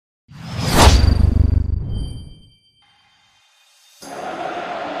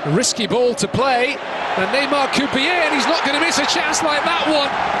A risky ball to play, and Neymar could be in. He's not going to miss a chance like that one.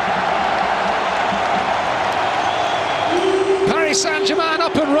 Paris Saint-Germain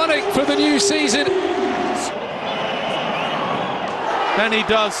up and running for the new season. And he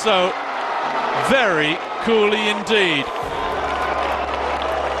does so very coolly indeed.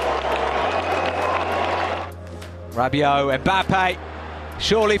 Rabiot, Mbappe,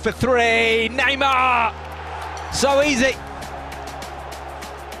 surely for three, Neymar! So easy.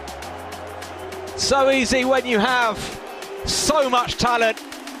 So easy when you have so much talent.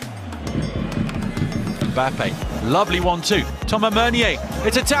 Mbappe, lovely 1-2. Thomas Meunier,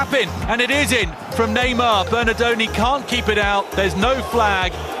 it's a tap-in, and it is in from Neymar. Bernardoni can't keep it out, there's no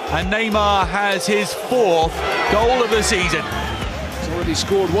flag, and Neymar has his 4th goal of the season. He's already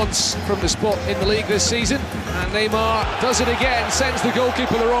scored once from the spot in the league this season, and Neymar does it again, sends the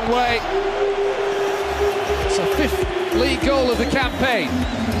goalkeeper the wrong way. It's a 5th league goal of the campaign.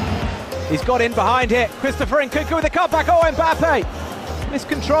 He's got in behind here. Christopher Nkunku with the cutback. Oh, Mbappe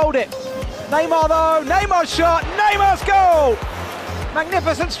miscontrolled it. Neymar though, Neymar's shot, Neymar's goal!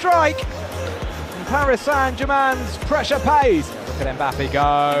 Magnificent strike. And Paris Saint-Germain's pressure pays. Look at Mbappe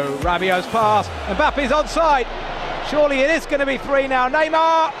go, Rabiot's pass, Mbappe's onside. Surely it is going to be 3 now.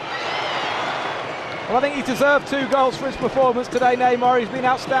 Neymar! Well, I think he's deserved 2 goals for his performance today, Neymar. He's been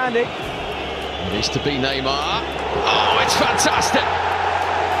outstanding. It is to be Neymar. Oh, it's fantastic!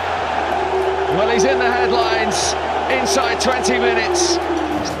 Well, he's in the headlines inside 20 minutes.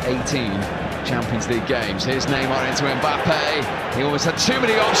 18 Champions League games. Here's Neymar into Mbappe. He almost had too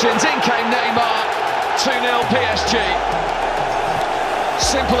many options. In came Neymar. 2-0 PSG.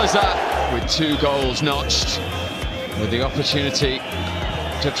 Simple as that. With 2 goals notched. With the opportunity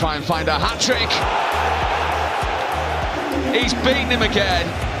to try and find a hat-trick. He's beaten him again.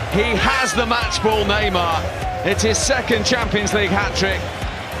 He has the match ball, Neymar. It's his 2nd Champions League hat-trick.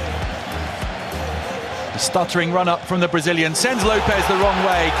 The stuttering run-up from the Brazilian sends Lopez the wrong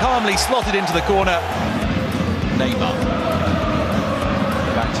way, calmly slotted into the corner. Neymar.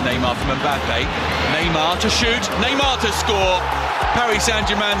 Back to Neymar from Mbappe. Neymar to shoot, Neymar to score. Paris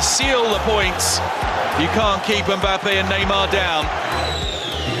Saint-Germain seal the points. You can't keep Mbappe and Neymar down.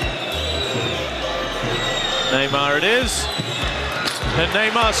 Neymar it is. And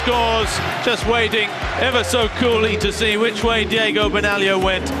Neymar scores, just waiting ever so coolly to see which way Diego Benaglio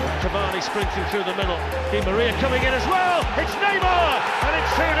went. Cavani sprinting through the middle. Di Maria coming in as well. It's Neymar, and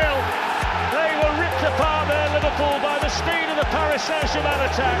it's 2-0. They were ripped apart there, Liverpool, by the speed of the Paris Saint-Germain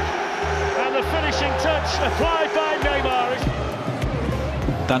attack. And the finishing touch applied by Neymar.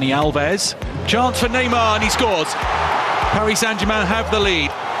 Dani Alves, chance for Neymar, and he scores. Paris Saint-Germain have the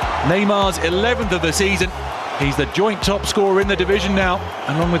lead. Neymar's 11th of the season. He's the joint top scorer in the division now,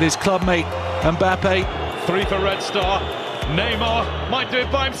 along with his club mate Mbappe. 3 for Red Star. Neymar might do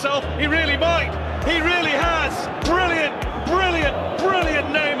it by himself. He really might. He really has. Brilliant, brilliant, brilliant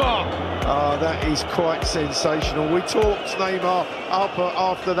Neymar. That is quite sensational. We talked Neymar up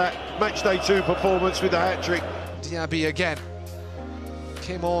after that matchday 2 performance with the hat-trick. Diaby again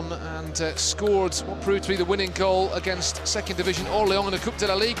came on and scored what proved to be the winning goal against 2nd Division Orléans in the Coupe de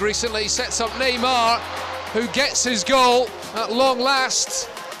la Ligue recently. Sets up Neymar, who gets his goal at long last.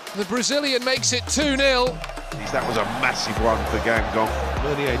 The Brazilian makes it 2-0. That was a massive one for Gangong.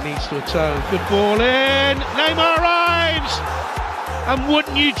 Meunier needs to atone. Good ball in. Neymar arrives! And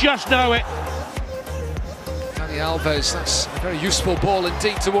wouldn't you just know it? Dani Alves, that's a very useful ball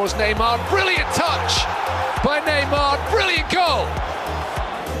indeed towards Neymar. Brilliant touch by Neymar. Brilliant goal.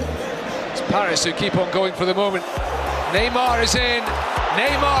 It's Paris who keep on going for the moment. Neymar is in.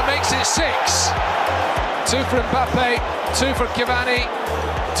 Neymar makes it 6. 2 for Mbappe, 2 for Cavani,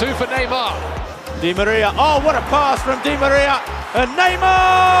 2 for Neymar. Di Maria, oh what a pass from Di Maria, and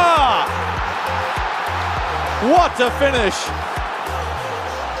Neymar! What a finish!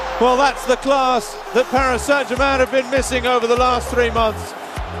 Well, that's the class that Paris Saint-Germain have been missing over the last 3 months.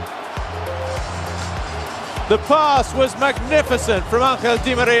 The pass was magnificent from Angel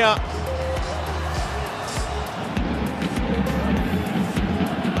Di Maria.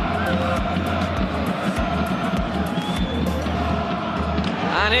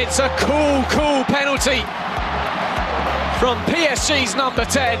 And it's a cool penalty from PSG's number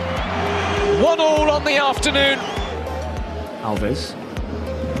 10. 1-1 on the afternoon. Alves.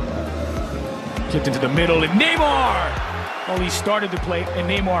 Flipped into the middle, and Neymar! Well, he started to play, and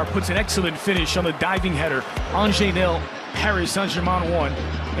Neymar puts an excellent finish on the diving header. Angers 0, Paris Saint-Germain 1.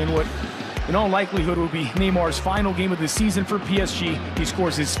 And what, in all likelihood, will be Neymar's final game of the season for PSG. He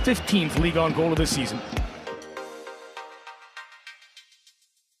scores his 15th Ligue 1 goal of the season.